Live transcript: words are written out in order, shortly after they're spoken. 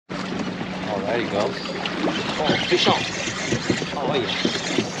Oh, there he goes. Oh, fish on. Oh, yeah.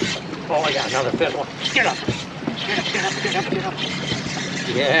 Oh, yeah, another fish. Oh, get up. Get up, get up, get up, get up.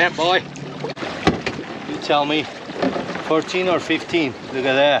 Yeah, boy. You tell me, 14 or 15? Look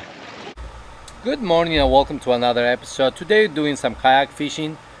at that. Good morning and welcome to another episode. Today we're doing some kayak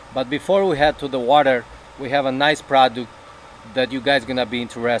fishing, but before we head to the water, we have a nice product that you guys gonna be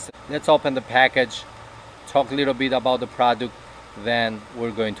interested. Let's open the package, talk a little bit about the product, then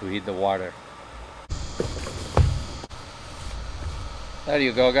we're going to hit the water. There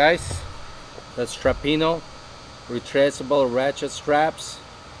you go, guys. That's Shimano retraceable ratchet straps,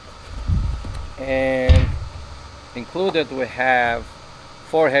 and included we have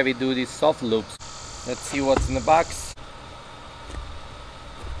 4 heavy-duty soft loops. Let's see what's in the box.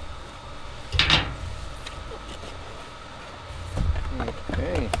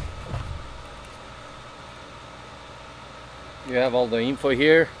 Okay. You have all the info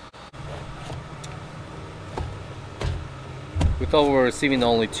here. We thought we were receiving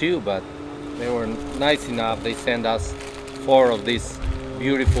only 2, but they were nice enough. They sent us 4 of these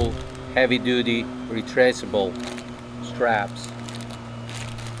beautiful heavy-duty retraceable straps.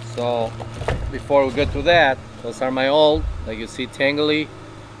 So before we get to that, those are my old, like you see, tangly.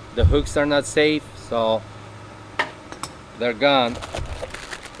 The hooks are not safe, so they're gone.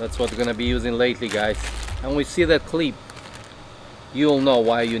 That's what we're gonna be using lately, guys. And we see that clip, you'll know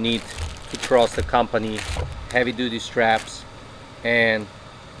why you need to trust the company. Heavy-duty straps and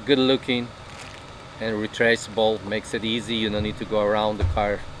good looking and retraceable, makes it easy. You don't need to go around the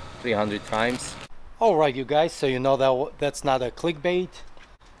car 300 times. All right, you guys, so you know that that's not a clickbait.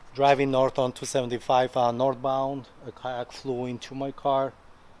 Driving north on 275 northbound, a kayak flew into my car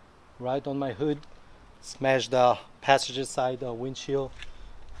right on my hood, smashed the passenger side windshield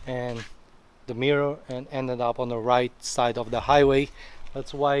and the mirror, and ended up on the right side of the highway.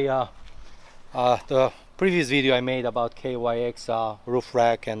 That's why the previous video I made about KYX roof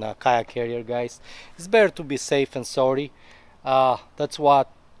rack and kayak carrier, guys, it's better to be safe and sorry. That's what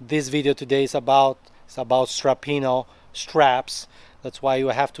this video today is about. It's about Shimano straps. That's why you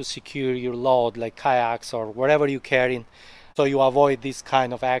have to secure your load, like kayaks or whatever you're carrying, so you avoid these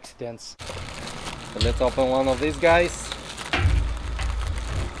kind of accidents. So let's open one of these guys.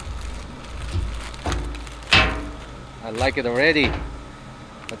 I like it already.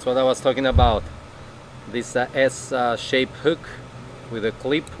 That's what I was talking about. This S-shaped hook with a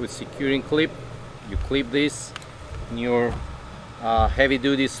clip, with securing clip. You clip this in your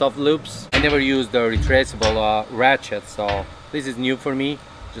heavy-duty soft loops. I never used the retraceable ratchet, so this is new for me.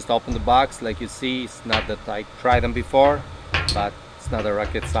 Just open the box, like you see. It's not that I tried them before, but it's not a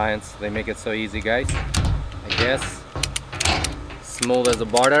rocket science. They make it so easy, guys. I guess smooth as a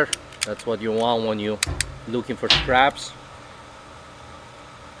butter. That's what you want when you're looking for straps.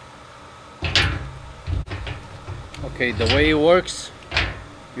 Okay, the way it works,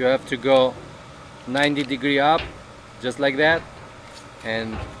 you have to go 90 degree up, just like that,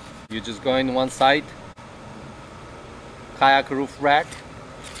 and you just go in one side. Kayak roof rack,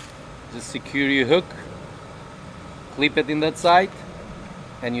 just secure your hook, clip it in that side,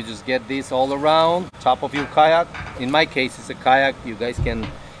 and you just get this all around top of your kayak. In my case, it's a kayak. You guys can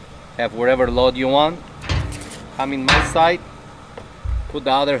have whatever load you want. Come in my side, put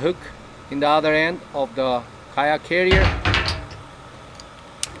the other hook in the other end of the kayak carrier,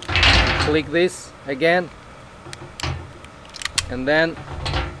 click this again, and then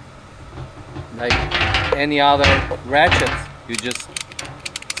like any other ratchet, you just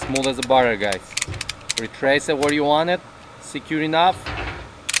smooth as a butter, guys. Retrace it where you want it, secure enough,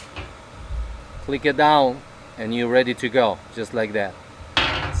 click it down, and you're ready to go, just like that.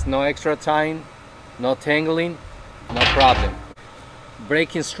 It's no extra time, no tangling, no problem.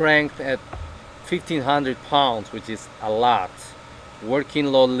 Braking strength at 1500 pounds, which is a lot. Working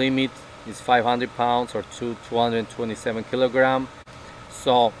load limit is 500 pounds or 227 kilograms.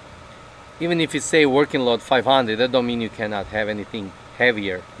 So even if you say working load 500, that don't mean you cannot have anything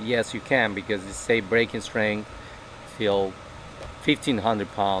heavier. Yes, you can, because you say braking strength till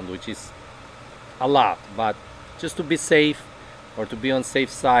 1500 pounds, which is a lot. But just to be safe, or to be on safe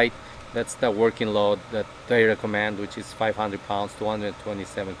side, that's the working load that they recommend, which is 500 pounds,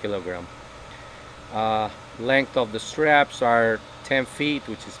 227 kilograms. Length of the straps are 10 feet,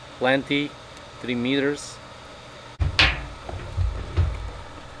 which is plenty, 3 meters.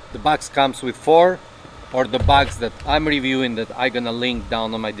 The box comes with 4, or the box that I'm reviewing, that I'm gonna link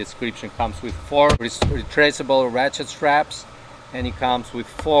down on my description, comes with 4 retraceable ratchet straps, and it comes with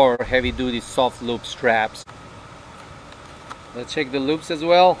 4 heavy-duty soft loop straps. Let's check the loops as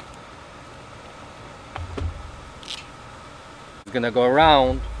well. It's gonna go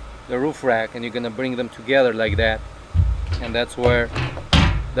around the roof rack, and you're gonna bring them together like that, and that's where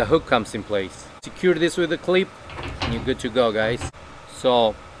the hook comes in place. Secure this with a clip and you're good to go, guys.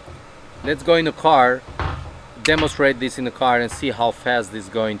 So let's go in the car, demonstrate this in the car, and see how fast this is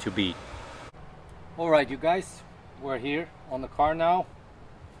going to be. Alright, you guys, we're here on the car now.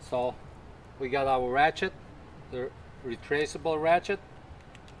 So we got our ratchet, the retraceable ratchet,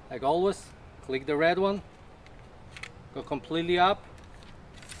 like always. Click the red one, go completely up,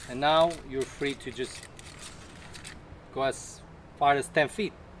 and now you're free to just go as far as 10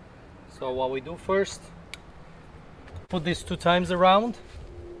 feet. So what we do first, put this 2 times around,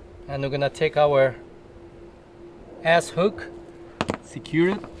 and we're gonna take our ass hook, secure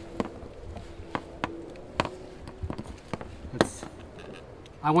it.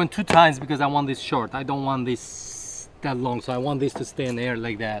 I went 2 times because I want this short. I don't want this that long, so I want this to stay in the air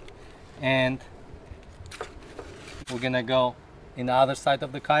like that. And we're gonna go in the other side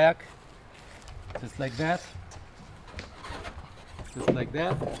of the kayak, just like that, just like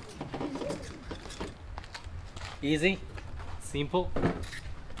that. Easy, simple.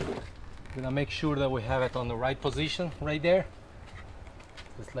 Gonna make sure that we have it on the right position right there,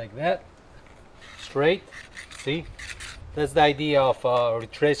 just like that, straight. See, that's the idea of a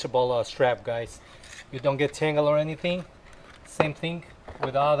retraceable strap, guys. You don't get tangled or anything. Same thing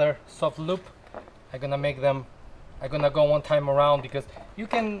with the other soft loop. I'm gonna go 1 time around because you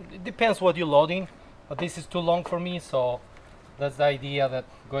can, it depends what you're loading, but this is too long for me, so that's the idea, that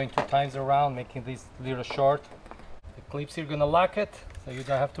going 2 times around, making this little short. The clips here gonna lock it, so you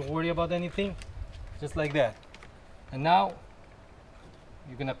don't have to worry about anything, just like that. And now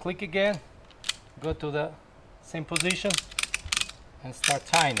you're gonna click again, go to the same position and start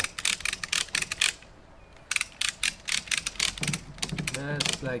tying it.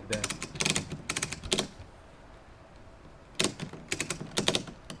 Just like that.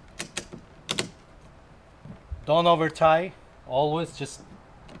 Don't over tie, always just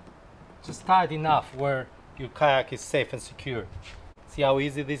tie it enough where your kayak is safe and secure. See how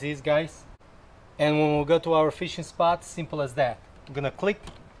easy this is, guys? And when we go to our fishing spot, simple as that. I'm gonna click,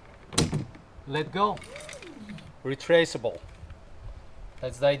 let go, retraceable.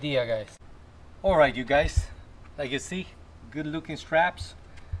 That's the idea, guys. Alright, you guys, like you see, good looking straps.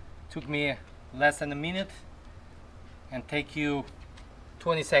 Took me less than a minute and take you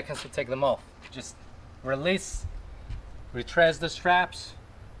 20 seconds to take them off. Just release, retrace the straps,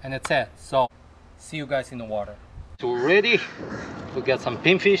 and that's it. So see you guys in the water. So we're ready to get some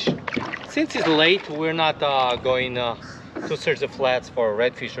pinfish. Since it's late, we're not going to search the flats for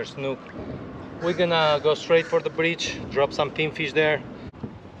redfish or snook. We're gonna go straight for the beach, drop some pinfish there.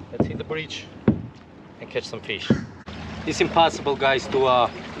 Let's hit the beach and catch some fish. It's impossible, guys,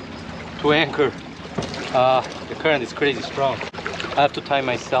 to anchor. The current is crazy strong. I have to tie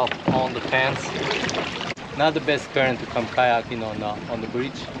myself on the pants. Not the best current to come kayaking on the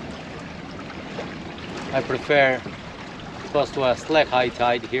beach. I prefer close to a slack high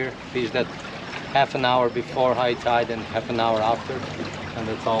tide here. Fish that half an hour before high tide and half an hour after, and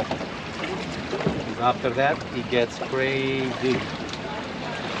that's all. Because after that, it gets crazy.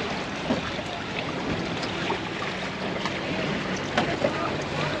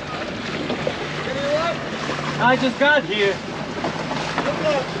 I just got here.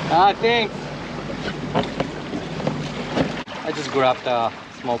 Thanks. I just grabbed a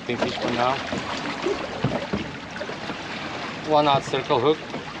small pinfish for now. 1/0 circle hook.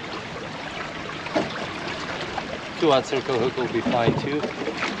 2/0 circle hook will be fine too,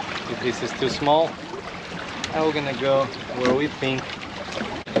 if this is too small. Now we're gonna go where we think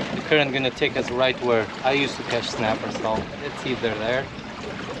the current gonna take us, right where I used to catch snappers. So let's see if they're there.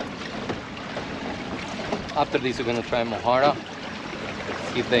 After this, we're gonna try Mohara.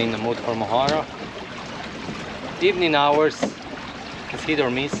 See if they're in the mood for Mohara. Evening hours, it's hit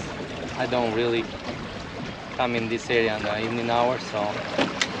or miss. I don't really come in this area in the evening hours, so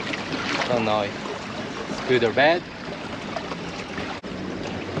I don't know if it's good or bad.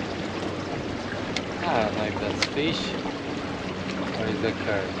 I don't know if that's fish or is the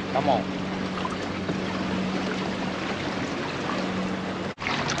current. Come on.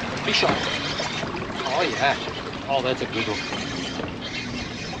 Fish on. Oh yeah. Oh, that's a good one.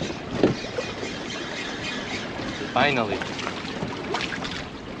 Finally.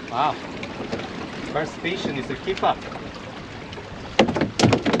 Wow. First fish, and it's a keep up.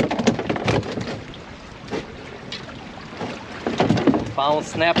 Found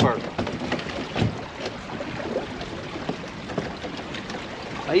snapper.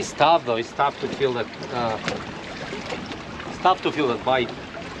 It's tough though. It's tough to feel that. It's tough to feel that bite.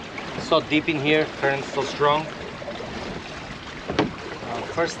 It's so deep in here. Current so strong.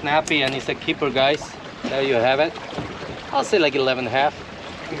 First snappy, and it's a keeper, guys. There you have it. I'll say like 11.5.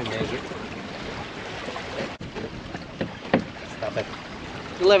 Let me measure. Stop it.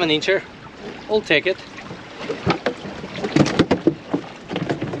 11 incher. We'll take it.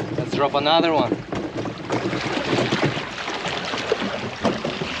 Let's drop another one.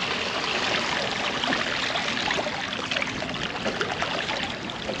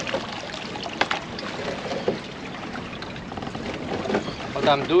 What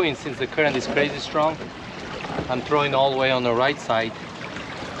I'm doing, since the current is crazy strong, I'm throwing all the way on the right side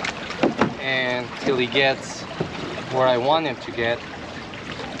until he gets where I want him to get,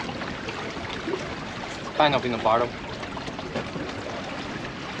 kind of in the bottom.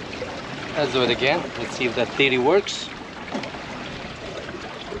 Let's do it again. Let's see if that theory works.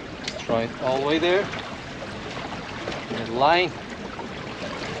 Let's throw it all the way there. Good line.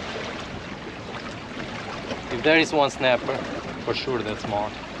 If there is one snapper, for sure that's more.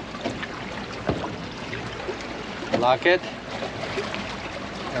 Lock it,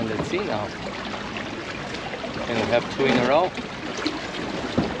 and let's see now. And we have 2 in a row.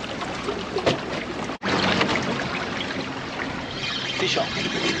 Fish on.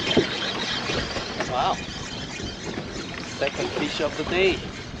 Wow. Second fish of the day.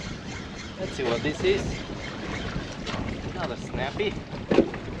 Let's see what this is. Another snappy.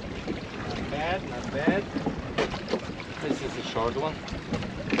 Not bad, not bad. This is a short one.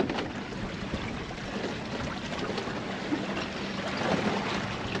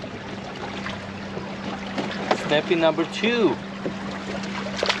 Snappy number 2.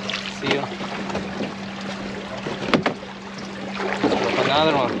 See you. Let's drop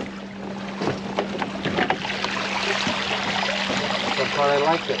another one. So far I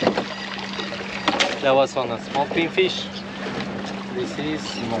like it. That was on a small pinfish. This is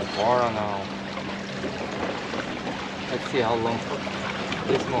Mohara now. Let's see how long for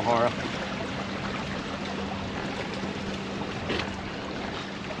this Mohara.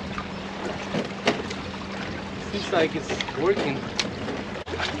 Seems like it's working.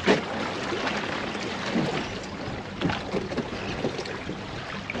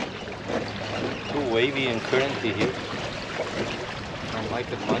 Too wavy and currenty here. I don't like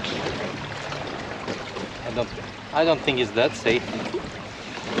it much. I don't think it's that safe.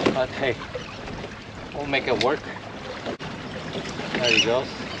 But hey, we'll make it work. There he goes.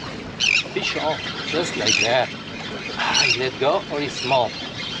 Fish on, just like that. Is it go or is small?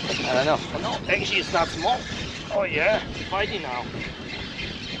 I don't know. Oh, no, actually it's not small. Oh yeah, it's fighting now.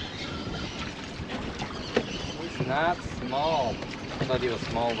 It's not small. I thought it was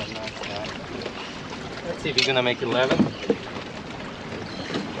small, but no, it's not. Let's see if he's gonna make 11.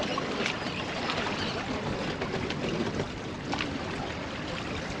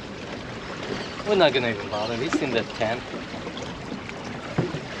 We're not gonna even bother. He's in the 10.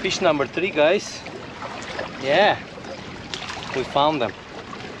 Fish number 3, guys. Yeah, we found them.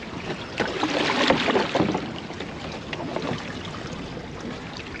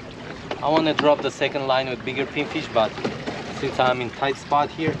 I want to drop the second line with bigger pinfish, but since I'm in tight spot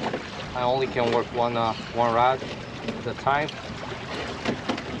here, I only can work one rod at a time.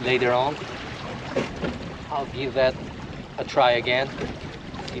 Later on, I'll give that a try again,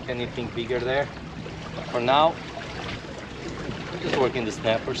 see if anything bigger there. But for now, I'm just working the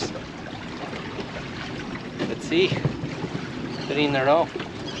snappers. Let's see, 3 in a row.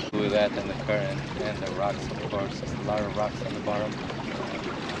 With that and the current and the rocks, of course. There's a lot of rocks on the bottom.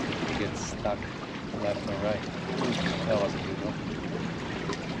 You get stuck left and right. That was a good one.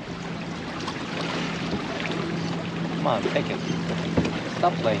 Come on, take it.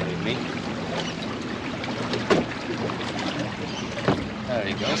 Stop playing with me. There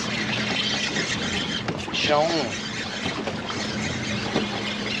he goes. Shown.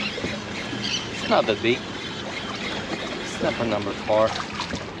 It's not that big. Snapper number 4.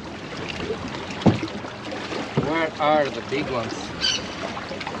 Where are the big ones?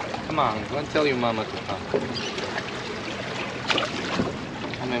 Come on, go and tell your mama to come.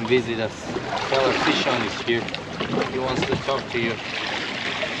 Come and visit us. Tell her Fishon is here. He wants to talk to you.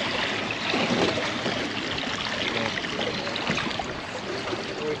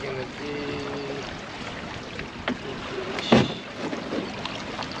 We're gonna be...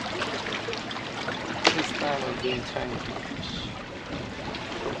 This time we're doing tiny fish.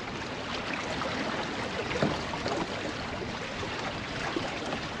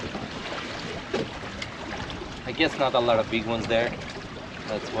 I guess not a lot of big ones there.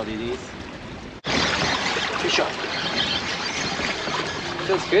 That's what it is. Fish on.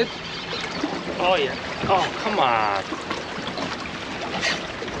 Feels good. Oh yeah. Oh, come on.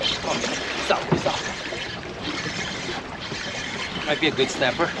 Oh, stop, stop. Might be a good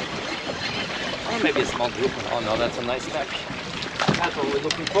snapper. Or maybe a small group. Oh no, that's a nice snap. That's what we're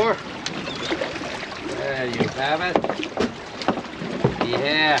looking for. There you have it.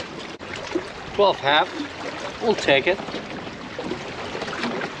 Yeah. 12.5. We'll take it.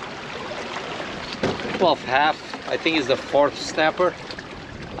 12.5. I think it's the 4th snapper.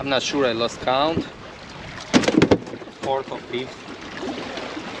 I'm not sure, I lost count. 4th or 5th.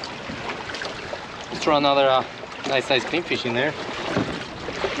 Let's throw another nice size pinfish in there. Let's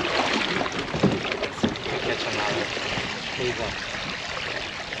see if we can catch another. There you go.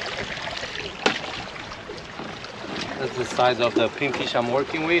 That's the size of the pinfish I'm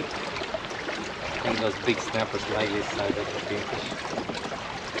working with. I think those big snappers like this size of the pinfish.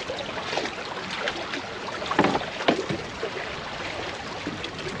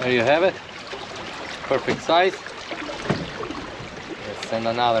 There you have it. Perfect size. Let's send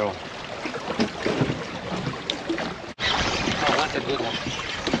another one. Oh, that's a good one.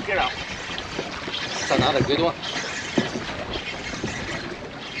 Get out. That's another good one.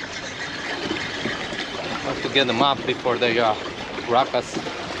 Have to get them up before they rock us.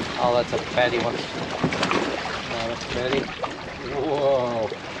 Oh, that's a fatty one. Oh, that's fatty. Whoa.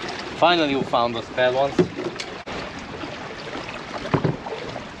 Finally we found those fat ones.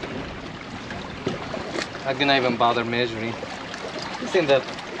 I didn't even bother measuring. It's in the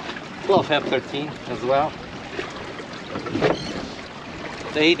 12.5, 13 as well.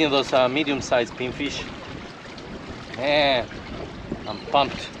 They're eating those medium-sized pinfish. Man, I'm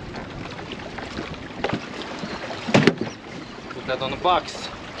pumped. Put that on the box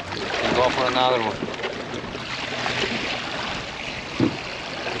and go for another one.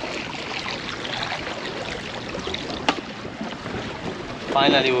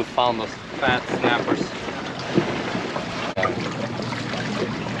 Finally we found those fat snappers.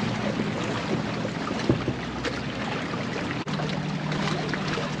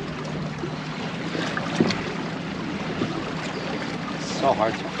 So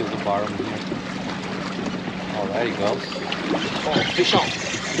hard to feel the bottom here. Oh, there he goes. Oh, fish on.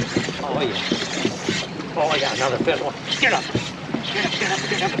 Oh yeah. Oh, I got another fish one. Get up. Get up, get up,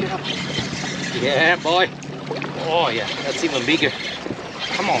 get up, get up. Yeah, boy. Oh yeah, that's even bigger.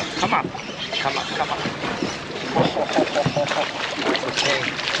 Come on, come up. Come up, come up. Oh, that's a king.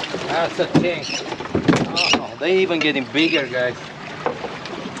 That's a king. Oh, they even getting bigger, guys.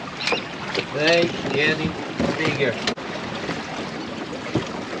 They getting bigger.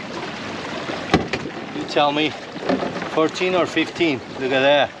 Tell me 14 or 15. Look at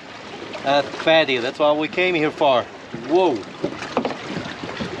that. That fatty. That's what we came here for. Whoa.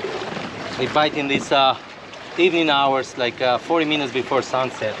 They bite in these evening hours, like 40 minutes before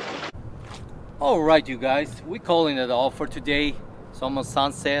sunset. Alright you guys, we're calling it all for today. It's almost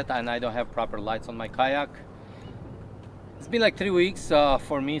sunset and I don't have proper lights on my kayak. It's been like 3 weeks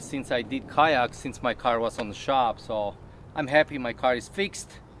for me since I did kayak, since my car was on the shop. So I'm happy my car is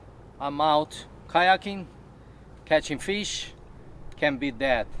fixed. I'm out kayaking, catching fish, can't beat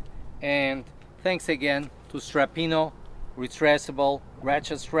that. And thanks again to Strapino retraceable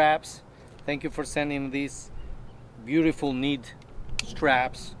ratchet straps. Thank you for sending these beautiful neat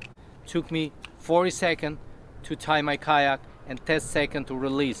straps. Took me 40 seconds to tie my kayak and 10 seconds to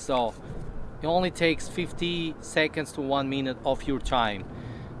release, so it only takes 50 seconds to 1 minute of your time.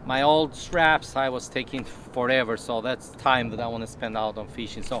 My old straps I was taking forever, so that's time that I want to spend out on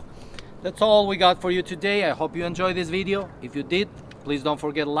fishing. So that's all we got for you today. I hope you enjoyed this video. If you did, please don't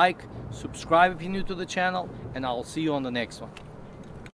forget to like, subscribe if you're new to the channel, and I'll see you on the next one.